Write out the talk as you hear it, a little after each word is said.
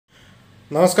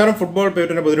നമസ്കാരം ഫുട്ബോൾ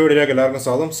പേരിൻ്റെ പുതിയ വീഡിയോയിലേക്ക് എല്ലാവർക്കും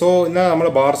സ്വാഗതം. സോ ഇന്ന് നമ്മൾ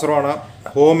ബാർസലോണ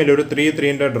ഹോമിൽ ഒരു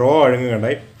 3-3 ഡ്രോ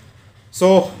അഴുകുകയുണ്ടായി. സോ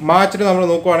മാച്ചിൽ നമ്മൾ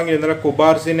നോക്കുകയാണെങ്കിൽ ഇന്നലെ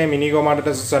കുബാർസിനെ മിനിഗോ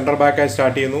മാർട്ടിനസ് സെൻറ്റർ ബാക്കായി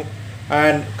സ്റ്റാർട്ട് ചെയ്യുന്നു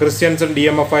ആൻഡ് ക്രിസ്ത്യൻസൺ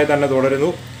DMF ആയി തന്നെ തുടരുന്നു.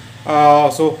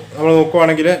 സോ നമ്മൾ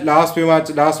നോക്കുകയാണെങ്കിൽ ലാസ്റ്റ്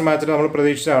മാച്ചിൽ നമ്മൾ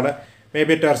പ്രതീക്ഷിച്ചതാണ് may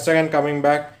be ടെർ സ്റ്റെഗൻ coming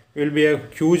back will be A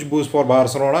huge boost four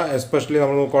Barcelona. Especially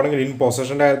നമ്മൾ നോക്കുകയാണെങ്കിൽ ഇൻ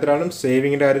പൊസഷൻ്റെ കാര്യത്തിലാണെങ്കിലും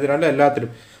സേവിങ്ങിൻ്റെ കാര്യത്തിലാണെങ്കിലും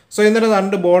എല്ലാത്തിലും. സോ ഇന്നലെ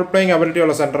രണ്ട് ബോൾ പ്ലേയിങ് അബിലിറ്റി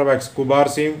ഉള്ള സെൻറ്റർ ബാക്സ്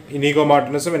കുബാർസിയും ഇനിഗോ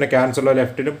മാർട്ടിനസും പിന്നെ ക്യാൻസലോ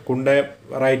ലെഫ്റ്റിലും കുണ്ടെ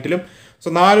റൈറ്റിലും. സോ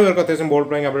 4 പേർക്ക് അത്യാവശ്യം ബോൾ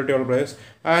പ്ലേയിങ് അബിലിറ്റി ഉള്ള പ്ലേയേഴ്സ്.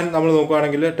 ആൻഡ് നമ്മൾ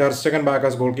നോക്കുകയാണെങ്കിൽ ടെർ സ്റ്റെഗൻ back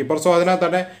as goal keeper. So അതിനകത്ത്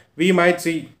തന്നെ V might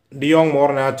C de Jong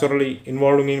more naturally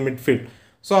involving in midfield.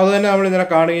 So അത് തന്നെ നമ്മൾ ഇന്നലെ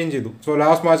കാണുകയും ചെയ്തു. സോ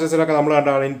ലാസ്റ്റ് മാച്ചസിലൊക്കെ നമ്മൾ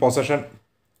കണ്ടാണ് in possession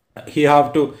he have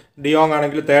to de Jong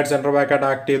ആണെങ്കിൽ തേർഡ് സെൻറ്റർ ബാക്കായിട്ട്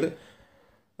ആക്ട് ചെയ്ത്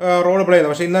റോൾ പ്ലേ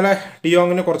ചെയ്യുന്നത്. പക്ഷേ ഇന്നലെ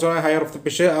ഡിയോങ്ങിന് കുറച്ചുകൂടെ ഹയർ ഓഫ് ദി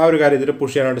പിച്ച് ആ ഒരു കാര്യം ഇതിൽ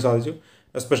പുഷ് ചെയ്യാനായിട്ട് സാധിച്ചു,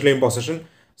 എസ്പെഷ്യലി ഇൻ പൊസഷൻ.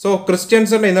 സോ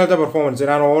ക്രിസ്ത്യൻസിൻ്റെ ഇന്നലത്തെ പെർഫോമൻസ്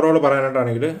ഞാൻ ഓവറോൾ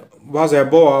പറയാനായിട്ടാണെങ്കിൽ വാസ്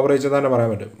എബോ ആവറേജ് എന്ന് തന്നെ പറയാൻ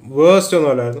പറ്റും. വേസ്റ്റ് ഒന്നും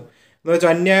അല്ലായിരുന്നു എന്ന്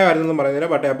വെച്ചാൽ അന്യായമായിരുന്നെന്നും പറയുന്നില്ല,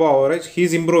 but above average.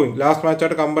 He's improving. Last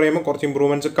മാച്ചായിട്ട് compare ചെയ്യുമ്പോൾ കുറച്ച്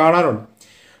ഇമ്പ്രൂവ്മെൻറ്റ്സ് കാണാനുണ്ട്.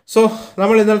 സോ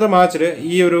നമ്മൾ ഇന്നലത്തെ മാച്ചിൽ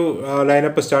ഈ ഒരു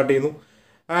ലൈനപ്പ് സ്റ്റാർട്ട് ചെയ്യുന്നു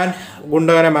ആൻഡ്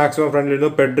ഗുണ്ടകനെ മാക്സിമം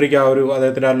ഫ്രണ്ടിലിരുന്നു. പെഡ്രിക്ക് ആ ഒരു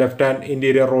അദ്ദേഹത്തിൻ്റെ ആ ലെഫ്റ്റ് ഹാൻഡ്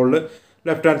ഇൻറ്റീരിയർ റോളിൽ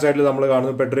ലെഫ്റ്റ് ഹാൻഡ് സൈഡിൽ നമ്മൾ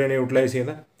കാണുന്നു പെഡ്രിനെ യൂട്ടിലൈസ്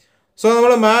ചെയ്യുന്നത്. സോ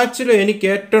നമ്മൾ മാച്ചിൽ എനിക്ക്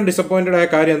ഏറ്റവും ഡിസപ്പോയിൻറ്റഡ് ആയ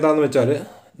കാര്യം എന്താണെന്ന് വെച്ചാൽ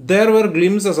ദർ വെർ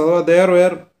ഗ്ലിംസസ് അഥവാ there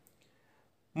were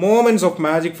moments of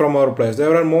magic from our players.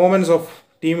 There were moments of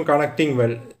team connecting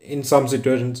well in some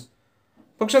situations.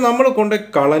 പക്ഷെ നമ്മൾ കൊണ്ടേ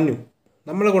കളഞ്ഞു.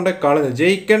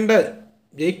 ജയിക്കേണ്ട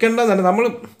തന്നെ നമ്മൾ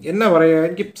എന്നാ പറയുക,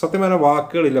 എനിക്ക് സത്യമായ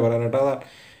വാക്കുകളില്ല പറയാനായിട്ട്. അതാണ്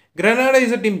Granada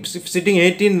is A team sitting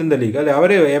 18th in the league അല്ലേ.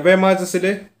 അവർ എവേ മാച്ചസിൽ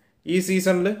ഈ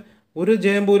സീസണിൽ ഒരു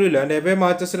ജയം പോലും ഇല്ല. അതിൻ്റെ എവേ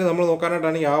മാച്ചസിൽ നമ്മൾ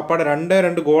നോക്കാനായിട്ടാണെങ്കിൽ ആപ്പാടെ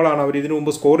 2 ഗോളാണ് അവർ ഇതിനു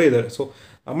മുമ്പ് സ്കോർ ചെയ്തത്. സോ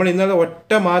നമ്മൾ ഇന്നലെ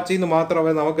ഒറ്റ മാച്ചിൽ നിന്ന്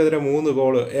മാത്രമേ നമുക്കെതിരെ 3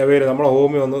 ഗോൾ എവയിൽ നമ്മളെ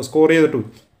ഹോമിൽ വന്ന് സ്കോർ ചെയ്തിട്ടു.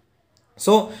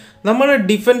 സോ നമ്മൾ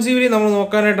ഡിഫെൻസീവ്ലി നമ്മൾ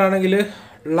നോക്കാനായിട്ടാണെങ്കിൽ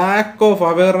ലാക്ക് ഓഫ്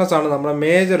അവെയർനെസ് ആണ് നമ്മുടെ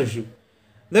major issue.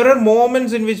 There are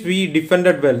moments in which we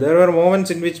defended well, there are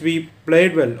moments in which we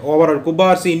played well overall.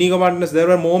 Cubarsi, Inigo Martinez,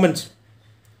 there are moments.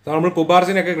 നമ്മൾ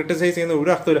കുബാർസിനെയൊക്കെ criticise ചെയ്യുന്ന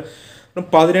ഒരു അർത്ഥമില്ല.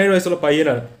 17 വയസ്സുള്ള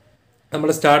പയ്യനാണ്. നമ്മൾ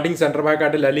സ്റ്റാർട്ടിങ് സെൻറ്റർ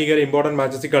ബാക്കായിട്ട് ലലിഗയിൽ ഇമ്പോർട്ടൻറ്റ്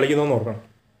മാച്ചസിൽ കളിക്കുന്നതെന്ന് ഓർക്കണം.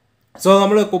 സോ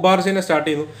നമ്മൾ കുബാർസിനെ സ്റ്റാർട്ട്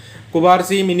ചെയ്യുന്നു.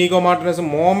 കുബാർസിയും ഇനിഗോ മാർട്ടിനസും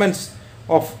മോമെൻറ്റ്സ്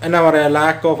ഓഫ് എന്നാ പറയുക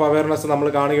ലാക്ക് ഓഫ് അവെയർനെസ് നമ്മൾ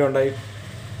കാണുകയുണ്ടായി.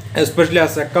 എസ്പെഷ്യലി ആ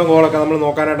സെക്കൻഡ് ഗോളൊക്കെ നമ്മൾ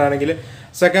നോക്കാനായിട്ടാണെങ്കിൽ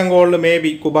സെക്കൻഡ് ഗോളിൽ മേ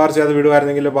ബി കുബാർസി അത്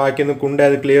വിടുമായിരുന്നെങ്കിൽ ബാക്കിയൊന്ന് കുണ്ടെ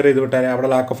അത് ക്ലിയർ ചെയ്ത് വിട്ടാൽ അവിടെ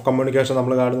ലാക്ക് ഓഫ് കമ്മ്യൂണിക്കേഷൻ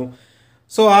നമ്മൾ കാണുന്നു.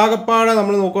 സോ ആകെപ്പാടെ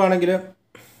നമ്മൾ നോക്കുകയാണെങ്കിൽ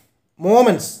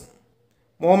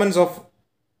മോമെൻറ്റ്സ് ഓഫ്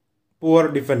പുവർ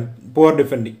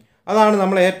ഡിഫെൻഡിങ് അതാണ്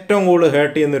നമ്മൾ ഏറ്റവും കൂടുതൽ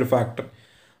ഹേർട്ട് ചെയ്യുന്നൊരു ഫാക്ടർ.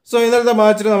 സോ ഇന്നലത്തെ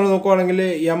മാച്ചിൽ നമ്മൾ നോക്കുകയാണെങ്കിൽ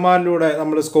യമാലിലൂടെ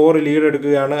നമ്മൾ സ്കോർ ലീഡ്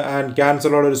എടുക്കുകയാണ് ആൻഡ്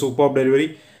ക്യാൻസലോടെ ഒരു super delivery.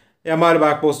 Yamal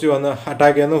back post വന്ന്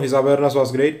അറ്റാക്ക് ചെയ്യുന്നു. His awareness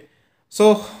was great. So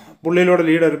പുള്ളിയിലൂടെ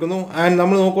lead എടുക്കുന്നു. ആൻഡ്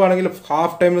നമ്മൾ നോക്കുകയാണെങ്കിൽ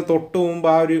ഹാഫ് ടൈമിന് തൊട്ട് മുമ്പ്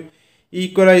ആ ഒരു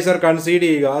ഈക്വലൈസർ കൺസീഡ്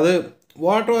ചെയ്യുക, അത്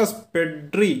വാട്ട് വാസ്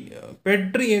പെഡ്രി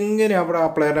എങ്ങനെ അവിടെ ആ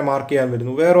പ്ലെയറിനെ മാർക്ക് ചെയ്യാൻ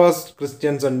വരുന്നു? Where was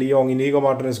Christensen, de Jong, Inigo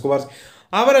Martinez, Cubarsi?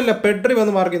 അവരല്ല, പെഡ്രി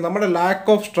വന്ന് മാർക്ക് ചെയ്യും. നമ്മുടെ ലാക്ക്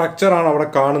ഓഫ് സ്ട്രക്ചറാണ് അവിടെ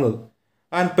കാണുന്നത്.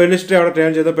 ആൻഡ് പെലിസ്ട്രി അവിടെ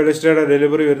ടേൺ ചെയ്തു. പെലിസ്ട്രിയുടെ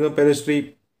ഡെലിവറി വരുന്നു. പെലിസ്ട്രി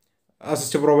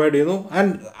അസിസ്റ്റ് പ്രൊവൈഡ് ചെയ്യുന്നു.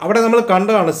 ആൻഡ് അവിടെ നമ്മൾ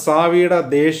കണ്ടതാണ് സാവിയുടെ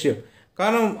ദേഷ്യം.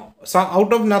 കാരണം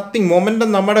ഔട്ട് ഓഫ് നത്തിങ് മൊമെൻറ്റം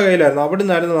നമ്മുടെ കയ്യിലായിരുന്നു. അവിടെ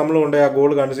നിന്നായിരുന്നു നമ്മൾ കൊണ്ടുപോയി ആ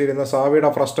ഗോൾ കൺസീഡ് ചെയ്യുന്ന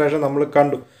സാവിയുടെ ഫ്രസ്ട്രേഷൻ നമ്മൾ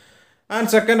കണ്ടു.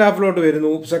 ആൻഡ് സെക്കൻഡ് ഹാഫിലോട്ട്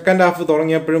വരുന്നു. സെക്കൻഡ് ഹാഫ്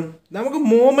തുടങ്ങിയപ്പോഴും നമുക്ക്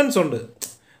മോമെൻറ്റ്സ് ഉണ്ട്.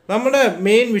 നമ്മുടെ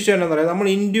മെയിൻ വിഷയം എന്താ പറയുക, നമ്മൾ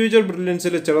ഇൻഡിവിജ്വൽ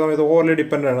ബ്രില്യൻസിൽ ചില സമയത്ത് ഓവർലി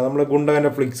ഡിപ്പെൻഡൻ്റ് ആണ്. നമ്മൾ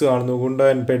ഗുണ്ടകൻ്റെ ഫ്ലിക്സ് കാണുന്നു,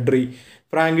 ഗുണ്ടകൻ, പെഡ്രി,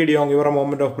 ഫ്രാങ്കി ഡിയോങ്, ഇവരുടെ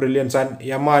moment of brilliance. And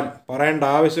Yamal പറയേണ്ട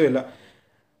ആവശ്യമില്ല.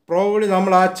 പ്രോബബ്ലി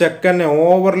നമ്മൾ ആ ചെക്കനെ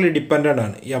ഓവർലി ഡിപ്പെൻഡൻ്റ്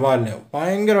ആണ്. യമാലിനെ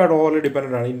ഭയങ്കരമായിട്ട് ഓവർലി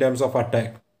ഡിപ്പെൻഡൻ്റ് ആണ് in terms of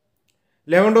attack.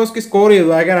 Lewandowski score ചെയ്തു.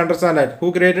 I can understand that. Who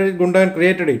created it? ഗുണ്ടകൻ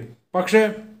created it. പക്ഷേ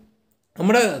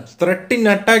നമ്മുടെ threat in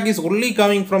attack is only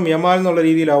coming from Yamal എന്നുള്ള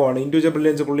രീതിയിലാവുകയാണ്. ഇൻഡിവിജ്വൽ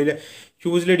ബ്രില്യൻസ് പുള്ളിയിൽ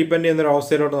ഹ്യൂജ്ലി ഡിപ്പെൻഡ് ചെയ്യുന്ന ഒരു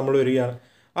അവസ്ഥയിലോട്ട് നമ്മൾ വരികയാണ്.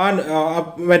 ആൻഡ്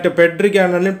മറ്റേ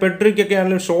പെഡ്രിക്കൊക്കെ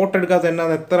ആണെങ്കിലും ഷോട്ട് എടുക്കാത്ത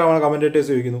എന്നാന്ന് എത്ര തവണ കമൻറ്റേറ്റേഴ്സ്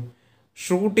ചോദിക്കുന്നു.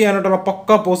 ഷൂട്ട് ചെയ്യാനായിട്ടുള്ള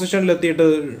പക്ക പൊസിഷനിലെത്തിയിട്ട്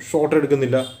ഷോട്ട്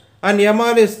എടുക്കുന്നില്ല. ആൻഡ്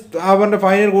യമാൽ അവരുടെ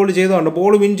ഫൈനൽ ഗോൾ ചെയ്തതുകൊണ്ട്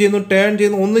ബോൾ വിൻ ചെയ്യുന്നു, ടേൺ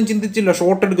ചെയ്യുന്നു, ഒന്നും ചിന്തിച്ചില്ല,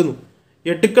 ഷോട്ട് എടുക്കുന്നു.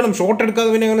 ഷോട്ട് എടുക്കാതെ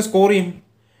പിന്നെ എങ്ങനെ സ്കോർ ചെയ്യും?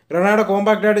 ഗ്രനാഡ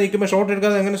കോമ്പാക്റ്റ് ആയിട്ട് നിൽക്കുമ്പോൾ ഷോട്ട്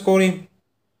എടുക്കാതെ എങ്ങനെ സ്കോർ ചെയ്യും?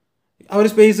 അവർ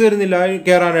സ്പേസ് വരുന്നില്ല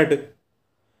കയറാനായിട്ട്.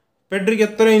 പെഡ്രിക്ക്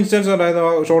എത്ര ഇൻസ്റ്റൻസ്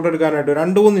ഉണ്ടായിരുന്നു ഷോട്ട് എടുക്കാനായിട്ട്?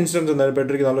 2-3 ഇൻസ്റ്റൻസ് ഉണ്ടായിരുന്നു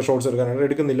പെഡ്രിക്ക് നല്ല ഷോട്ട്സ് എടുക്കാനായിട്ട്,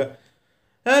 എടുക്കുന്നില്ല.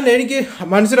 ആൻഡ് എനിക്ക്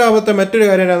മനസ്സിലാവാത്ത മറ്റൊരു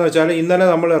കാര്യം എന്താണെന്ന് വെച്ചാൽ ഇന്നലെ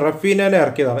നമ്മൾ റഫീനനെ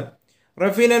ഇറക്കിയതാണ്.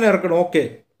 റഫീനനെ ഇറക്കണം, ഓക്കെ,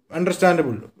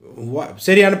 അണ്ടർസ്റ്റാൻഡബിൾ,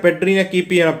 ശരിയാണ്. പെഡ്രിനെ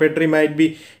കീപ്പ് ചെയ്യണം. Pedri might be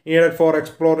needed for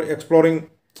exploring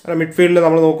മിഡ്ഫീൽഡിൽ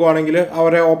നമ്മൾ നോക്കുവാണെങ്കിൽ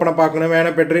അവരെ ഓപ്പൺ അപ്പ് ആക്കണം,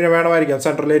 പെഡ്രിനെ വേണമായിരിക്കാം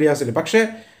സെൻട്രൽ ഏരിയാസിൽ. പക്ഷേ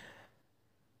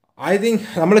ഐ തിങ്ക്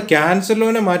നമ്മൾ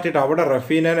ക്യാൻസലോനെ മാറ്റിയിട്ട് അവിടെ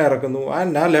റഫീനനെ ഇറക്കുന്നു.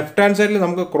 ആൻഡ് ആ ലെഫ്റ്റ് ഹാൻഡ് സൈഡിൽ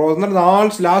നമുക്ക്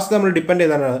ലാസ്റ്റ് നമ്മൾ ഡിപ്പെൻഡ്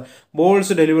ചെയ്താണ്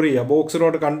ബോൾസ് ഡെലിവറി ചെയ്യുക,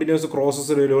 ബോക്സിലോട്ട് കണ്ടിന്യൂസ്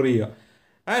ക്രോസസ് ഡെലിവറി ചെയ്യുക.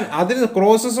 ആൻഡ് അതിന്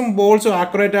ക്രോസസും ബോൾസും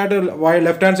ആക്യുറേറ്റ് ആയിട്ട്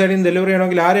ലെഫ്റ്റ് ഹാൻഡ് സൈഡിൽ നിന്ന് ഡെലിവറി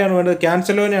ചെയ്യണമെങ്കിൽ ആരെയാണ് വേണ്ടത്?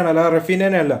 ക്യാൻസലോനെയാണ്, അല്ല റഫീനെ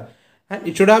അല്ല. And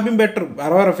it should have been better.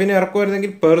 അഥവാ റഫീനെ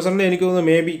ഇറക്കുമായിരുന്നെങ്കിൽ പേഴ്സണലി എനിക്ക്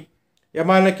തോന്നുന്നു മേ ബി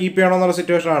യമാലിനെ കീപ്പ് ചെയ്യണമെന്നുള്ള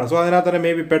സിറ്റുവേഷനാണ്. സോ അതിനകത്ത് തന്നെ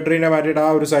മേ ബി പെഡ്രീനെ മാറ്റിയിട്ട് ആ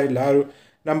ഒരു സൈഡിൽ ആ ഒരു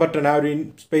നമ്പർ 10 ആ ഒരു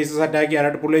സ്പേസസ് അറ്റാക്ക്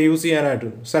ചെയ്യാനായിട്ട് പുള്ളിയെ യൂസ് ചെയ്യാനായിട്ട്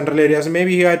central areas may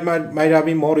be he my have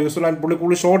been more useful. And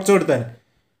പുള്ളി ഷോട്ട്സ് എടുത്താൻ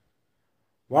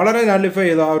വളരെ നള്ളിഫൈ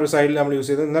ചെയ്തു ആ ഒരു സൈഡിൽ നമ്മൾ യൂസ്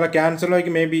ചെയ്തത്. ഇന്നലെ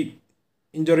ക്യാൻസലോയ്ക്ക് മേ ബി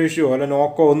ഇഞ്ചറി ഇഷ്യൂ അല്ല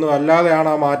നോക്കോ ഒന്നും അല്ലാതെയാണ്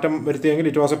ആ മാറ്റം വരുത്തിയെങ്കിൽ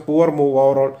it was A poor move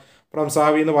overall from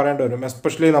Xavi എന്ന് പറയേണ്ടി വരും.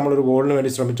 എസ്പെഷ്യലി നമ്മളൊരു ഗോളിന്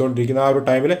വേണ്ടി ശ്രമിച്ചുകൊണ്ടിരിക്കുന്ന ആ ഒരു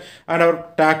ടൈമിൽ. And our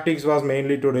tactics was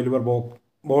mainly to deliver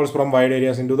balls from wide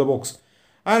areas in to the box.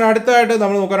 And അടുത്തായിട്ട്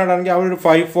നമ്മൾ നോക്കാനായിട്ടാണെങ്കിൽ അവർ ഒരു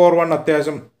 5-4-1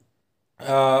 അത്യാവശ്യം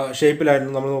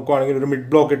ഷേപ്പിലായിരുന്നു. നമ്മൾ നോക്കുവാണെങ്കിൽ ഒരു മിഡ്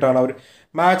ബ്ലോക്ക് ഇട്ടാണ് അവർ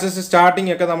മാച്ചസ്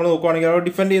സ്റ്റാർട്ടിംഗ് ഒക്കെ നമ്മൾ നോക്കുവാണെങ്കിൽ അവർ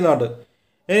ഡിഫെൻഡ് ചെയ്യുന്നുണ്ട്.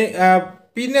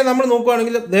 പിന്നെ നമ്മൾ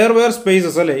നോക്കുവാണെങ്കിൽ ദർ വെയർ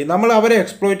സ്പേസസ് അല്ലേ, നമ്മൾ അവരെ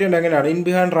എക്സ്പ്ലോയിറ്റ് ചെയ്യേണ്ടത് എങ്ങനെയാണ്? ഇൻ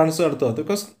ബിഹൈൻഡ് റൺസ് നടത്തുക.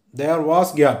 Because there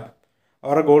was gap.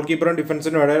 അവരുടെ ഗോൾ കീപ്പറും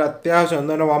ഡിഫൻസിനും ഇടയിൽ അത്യാവശ്യം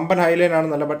എന്താ വമ്പൻ ഹൈലൈൻ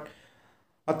ആണെന്നല്ല, ബട്ട്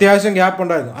അത്യാവശ്യം ഗ്യാപ്പ്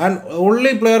ഉണ്ടായിരുന്നു. And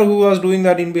only player who was doing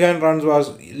that in behind runs was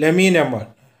ലെമീൻ Yamal.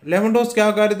 Lewandowski ആ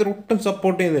കാര്യത്തിൽ ഒട്ടും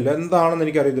സപ്പോർട്ട് ചെയ്യുന്നില്ല, എന്താണെന്ന്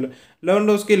എനിക്കറിയത്തില്ല.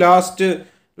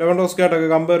 ലെവൻഡോസ്കിയായിട്ടൊക്കെ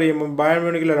കമ്പയർ ചെയ്യുമ്പോൾ ബയൺ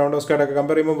മ്യൂണിക്കിലെ ലെവൻഡോസ്കിയായിട്ടൊക്കെ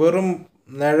കമ്പയർ ചെയ്യുമ്പോൾ വെറും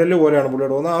നിഴൽ പോലെയാണ്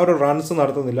പുള്ളിയോട് തോന്നുന്നത്. ആ ഒരു റൺസ്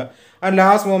നടത്തുന്നില്ല. ആൻഡ്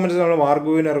ലാസ്റ്റ് മൊമെൻറ്റ്സ് നമ്മൾ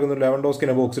മാർഗുവിനെ ഇറങ്ങുന്നു,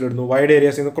 ലെവൻഡോസ്കിനെ ബോക്സിലിടുന്നു, വൈഡ്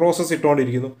ഏരിയാസിൽ നിന്ന് ക്രോസസ്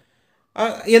ഇട്ടുകൊണ്ടിരിക്കുന്നു.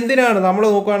 എന്തിനാണ് നമ്മൾ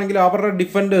നോക്കുകയാണെങ്കിൽ അവരുടെ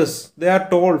defenders they are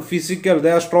toll, physical,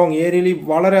 they are strong, ഏരിയലി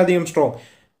വളരെയധികം സ്ട്രോങ്.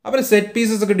 അവർ സെറ്റ്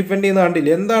പീസസ് ഒക്കെ ഡിഫെൻഡ് ചെയ്യുന്ന കണ്ടില്ല.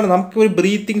 എന്താണ് നമുക്ക് ഒരു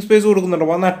ബ്രീത്തിങ് സ്പേസ് കൊടുക്കുന്നുണ്ടോ?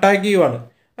 വന്ന് അറ്റാക്ക് ചെയ്യുവാണ്.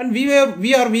 And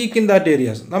we R week in that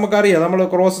areas. നമുക്കറിയാം നമ്മൾ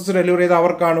ക്രോസസ് ഡെലിവറി ചെയ്ത്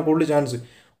അവർക്കാണ് കൂടുതൽ chance.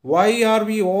 Why are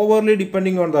V overly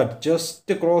depending on that?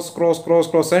 Just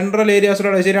cross central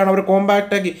ഏരിയാസിലൂടെ ശരിയാണ് അവർ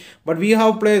കോമ്പാക്റ്റ് ആക്കി, but we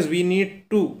have place, we need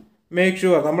to make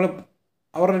sure നമ്മൾ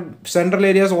അവരുടെ സെൻട്രൽ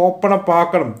ഏരിയാസ് ഓപ്പൺ അപ്പ്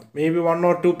ആക്കണം. May be 1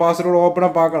 or 2 പാസിലൂടെ open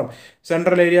up ആക്കണം.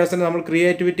 Central ഏരിയാസിന് നമ്മൾ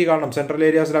creativity കാണണം. Central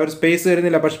ഏരിയാസിൽ അവർ space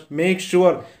തരുന്നില്ല, പക്ഷെ മേക്ക്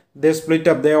ഷുവർ ദേ സ്പ്ലിറ്റ്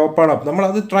അപ്പ്, ദേ ഓപ്പൺ അപ്പ്.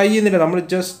 നമ്മളത് ട്രൈ ചെയ്യുന്നില്ല, നമ്മൾ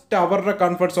ജസ്റ്റ് അവരുടെ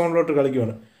കംഫർട്ട് സോണിലോട്ട്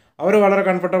കളിക്കുകയാണ്. അവർ വളരെ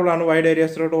കംഫർട്ടബിൾ ആണ്. വൈഡ്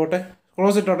ഏരിയാസിലോട്ട് പോട്ടെ,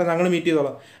 ക്രോസ് ഇട്ടോട്ടെ, ഞങ്ങൾ മീറ്റ്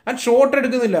ചെയ്തോളാം. ആൻഡ് ഷോട്ട്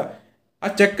എടുക്കുന്നില്ല. ആ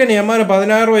ചെക്കൻ യമാൽ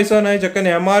 16 വയസ്സാനായ ചെക്കൻ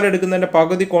യമാൽ എടുക്കുന്നതിൻ്റെ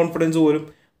പകുതി കോൺഫിഡൻസ് പോലും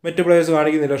മറ്റ് പ്ലേയേഴ്സ്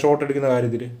കാണിക്കുന്നില്ല ഷോട്ട് എടുക്കുന്ന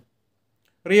കാര്യത്തിൽ.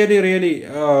 Really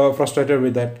frustrated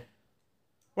with that.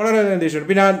 വളരെയധികം ദേഷ്യമുണ്ട്.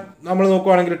 പിന്നെ നമ്മൾ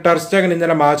നോക്കുവാണെങ്കിൽ ടെർസ്റ്റഗൻ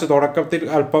ഇന്നലെ മാച്ച് തുടക്കത്തിൽ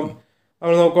അല്പം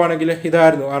നമ്മൾ നോക്കുവാണെങ്കിൽ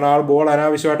ഇതായിരുന്നു, കാരണം ആൾ ബോൾ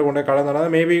അനാവശ്യമായിട്ട് കൊണ്ടുപോയി കളയുന്നുണ്ട്. അത്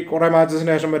മേ ബി കുറേ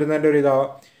മാച്ചസിന് ശേഷം വരുന്നതിൻ്റെ ഒരു ഇതാവാം.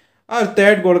 ആ ഒരു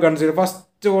third goal consider,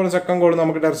 first goal second goal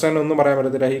നമുക്ക് ടെർസ്റ്റഗൻ ഒന്നും പറയാൻ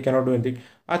പറ്റത്തില്ല, ഹി കനോട്ട് ഡു എനിത്തിങ്.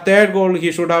 ആ third goal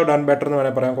he should have done better എന്ന്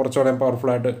വേണമെങ്കിൽ പറയാം, കുറച്ചുകൂടെ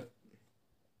പവർഫുള്ളായിട്ട്.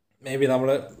 മേ ബി നമ്മൾ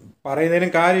പറയുന്നതിനും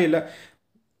കാര്യമില്ല,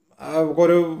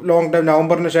 ഒരു ലോങ് ടൈം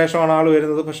നവംബറിന് ശേഷമാണ് ആൾ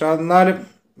വരുന്നത്. പക്ഷെ എന്നാലും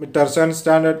ടെർസ്റ്റഗൻ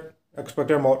സ്റ്റാൻഡേർഡ്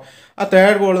എക്സ്പെക്റ്റഡ് മോർ. ആ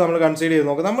തേർഡ് ഗോൾ നമ്മൾ കൺസീഡ് ചെയ്ത്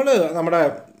നോക്കാം. നമ്മൾ നമ്മുടെ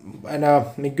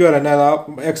നിക്കുവല്ല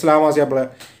എക്സ് ലാമാസിയ പ്ലെയർ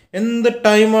എന്ത്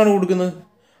ടൈമാണ് കൊടുക്കുന്നത്?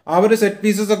 അവർ സെറ്റ്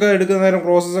പീസസ് ഒക്കെ എടുക്കുന്ന നേരം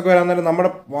ക്രോസസ് ഒക്കെ വരാൻ നേരം നമ്മുടെ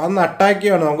വന്ന് അറ്റാക്ക്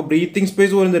ചെയ്യുകയാണ്, നമുക്ക് ബ്രീത്തിങ്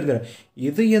സ്പേസ് പോലും തരുന്നില്ല.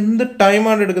 ഇത് എന്ത്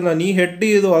ടൈമാണ് എടുക്കുന്നത്? നീ ഹെഡ്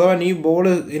ചെയ്തോ അഥവാ നീ ബോൾ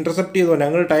ഇൻ്റർസെപ്റ്റ് ചെയ്തോ,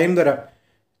 ഞങ്ങൾ ടൈം തരാം.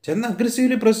 ചെന്ന്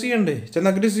അഗ്രസീവ്ലി പ്രസ് ചെയ്യണ്ടേ, ചെന്ന്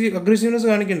അഗ്രസീവ്നെസ്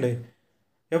കാണിക്കണ്ടേ?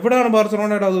 എവിടെയാണ്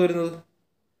ബാർസലോണയുടെ അത് വരുന്നത്?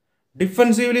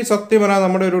 ഡിഫെൻസീവ്ലി സത്യം പറഞ്ഞാൽ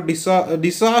നമ്മുടെ ഒരു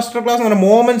ഡിസാസ്റ്റർ ക്ലാസ് എന്ന് പറഞ്ഞാൽ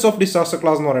മോമെൻറ്റ്സ് ഓഫ് ഡിസാസ്റ്റർ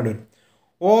ക്ലാസ് എന്ന് പറയേണ്ടി വരും.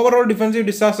 ഓവറോൾ ഡിഫെൻസീവ്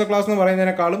ഡിസാസ്റ്റർ ക്ലാസ് എന്ന്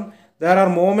പറയുന്നതിനേക്കാളും there are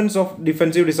moments of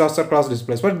defensive disaster class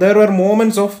displays, but there were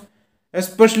moments of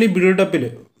especially build-upil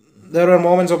there were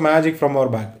moments of magic from our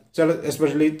back,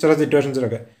 especially ചില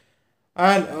സിറ്റുവേഷൻസിലൊക്കെ.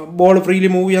 And ball freely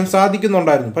move ചെയ്യാൻ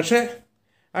സാധിക്കുന്നുണ്ടായിരുന്നു. പക്ഷേ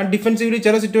and defensively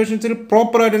ചില സിറ്റുവേഷൻസിൽ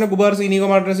പ്രോപ്പറായിട്ട് തന്നെ ഗുബാർസ് Inigo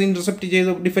Martinez intercept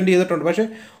ചെയ്ത് defend ചെയ്തിട്ടുണ്ട്. പക്ഷേ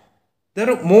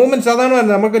movements അതാണ്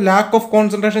പറയുന്നത്, നമുക്ക് ലാക്ക് ഓഫ്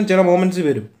കോൺസെൻട്രേഷൻ ചില മൂമെൻറ്റ്സ്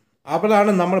വരും.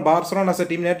 അപ്പോഴാണ് നമ്മൾ ബാർസലോണ എസ് എ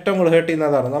ടീമിനെ ഏറ്റവും കൂടുതൽ ഹേർട്ട്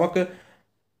ചെയ്യുന്നതാണ്. നമുക്ക്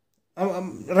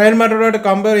റയൽ മാഡ്രിഡുമായിട്ട്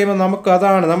കമ്പയർ ചെയ്യുമ്പോൾ നമുക്ക്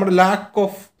അതാണ് നമ്മുടെ ലാക്ക്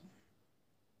ഓഫ്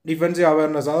ഡിഫെൻസീവ്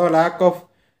അവയർനെസ്, അഥവാ lack of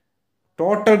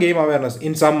total game awareness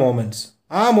in some moments.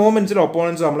 ആ മോമെൻറ്റ്സിൽ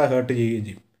ഒപ്പോണൻസ് നമ്മളെ ഹേർട്ട് ചെയ്യുകയും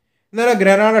ചെയ്യും. എന്നാലും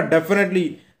ഗ്രനാഡ ഡെഫിനറ്റ്ലി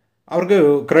അവർക്ക്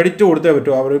ക്രെഡിറ്റ് കൊടുത്തേ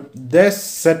പറ്റൂ. അവർ ദേ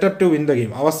setup to win the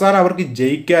game. അവസാനം അവർക്ക്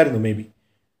ജയിക്കായിരുന്നു. മേ ബി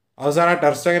അവസാനം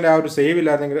ടെർസ്റ്റഗൻ്റെ ആ ഒരു സേവ്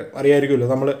ഇല്ലാതെങ്കിൽ അറിയായിരിക്കുമല്ലോ,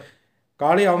 നമ്മൾ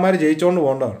കളി അവന്മാർ ജയിച്ചുകൊണ്ട്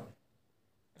പോകേണ്ടതാണ്.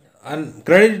 And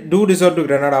credit do deserve to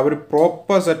Granada. Our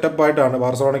proper സെറ്റപ്പായിട്ടാണ്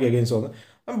ബാർസലോണയ്ക്ക് against വന്നത്.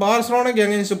 ബാർസലോണയ്ക്ക്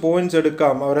അഗെയിൻസ്റ്റ് പോയിന്റ്സ്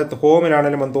എടുക്കാം, അവരെ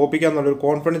ഹോമിലാണെങ്കിലും അത് തോപ്പിക്കാം എന്നുള്ളൊരു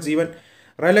കോൺഫിഡൻസ് ഈവൻ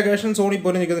റെലഗേഷൻ സോണിൽ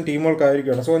പോലും നിൽക്കുന്ന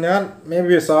ടീമുകൾക്കായിരിക്കുകയാണ്. സോ ഞാൻ may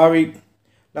be Xavi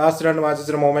last 2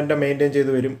 മാച്ചസിന് momentum maintain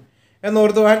ചെയ്ത് വരും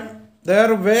എന്നോർത്ത്. And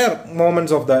there wear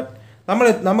moments of that.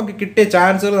 നമുക്ക് കിട്ടിയ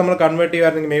ചാൻസുകൾ നമ്മൾ കൺവേർട്ട്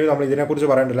ചെയ്യുമായിരുന്നെങ്കിൽ മേ ബി നമ്മൾ ഇതിനെക്കുറിച്ച്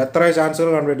പറയേണ്ടില്ല. എത്ര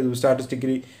ചാൻസുകൾ കൺവേർട്ട് ചെയ്തു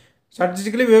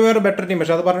statistically we were better team.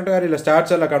 പക്ഷേ അത് പറഞ്ഞിട്ട് കാര്യമില്ല,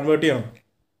 സ്റ്റാറ്റ്സ് അല്ല, കൺവേർട്ട് ചെയ്യണം,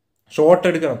 ഷോട്ട്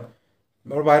എടുക്കണം.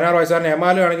 നമ്മൾ 16 വയസ്സാണ്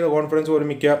എമാല് കാണിക്കുന്ന കോൺഫിഡൻസ് പോലും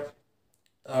മിക്ക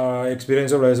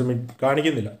എക്സ്പീരിയൻസ് പ്ലേയേഴ്സും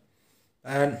കാണിക്കുന്നില്ല.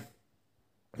 And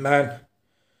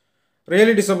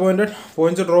really disappointed.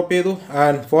 Points drop ചെയ്തു.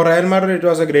 And four Real Madrid it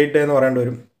was A great day എന്ന് പറയേണ്ടി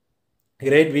വരും,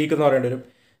 ഗ്രേറ്റ് വീക്ക് എന്ന് പറയേണ്ടി വരും.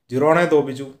 ജിറോണയെ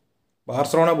തോപ്പിച്ചു,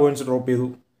 ബാർസലോണ പോയിൻറ്റ്സ് ഡ്രോപ്പ് ചെയ്തു,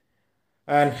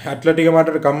 ആൻഡ് അത്ലറ്റിക്കോ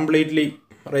മാഡ്രിഡ് കംപ്ലീറ്റ്ലി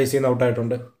റേസിൽ നിന്ന്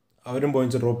ഔട്ടായിട്ടുണ്ട്, അവരും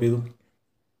പോയിൻറ്റ്സ് ഡ്രോപ്പ് ചെയ്തു.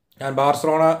 And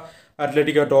Barcelona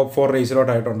Atletico top 4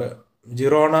 റേസിലോട്ടായിട്ടുണ്ട്.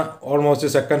 Girona almost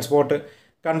second spot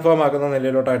confirm ആക്കുന്ന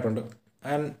നിലയിലോട്ടായിട്ടുണ്ട്.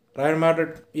 ആൻഡ് റയൽ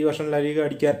മാഡ്രിഡ് ഈ വർഷം ലലീഗ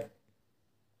അടിക്കാൻ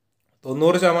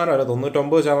 90% അല്ല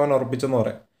 99% ഉറപ്പിച്ചെന്ന്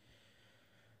പറയാം.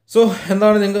 സോ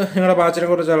എന്താണ് നിങ്ങളുടെ മാച്ചിനെ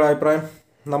കുറിച്ചുള്ള അഭിപ്രായം?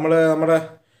 നമ്മുടെ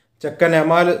ചെക്കൻ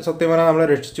യമാൽ സത്യം പറഞ്ഞാൽ നമ്മളെ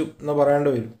രക്ഷിച്ചു എന്ന് പറയേണ്ടി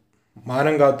വരും,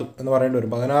 മാനം കാത്തു എന്ന് പറയേണ്ടി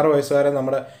വരും. 16 വയസ്സുകാരൻ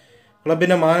നമ്മുടെ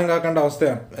ക്ലബിൻ്റെ മാനം കാക്കേണ്ട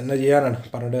അവസ്ഥയാണ്. എന്നാ ചെയ്യാനാണ്,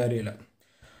 പറഞ്ഞിട്ട് കാര്യമില്ല.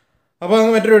 അപ്പോൾ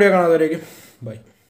നമുക്ക് മറ്റൊരു വീഡിയോ കാണാം. അതുവരേക്കും ബൈ.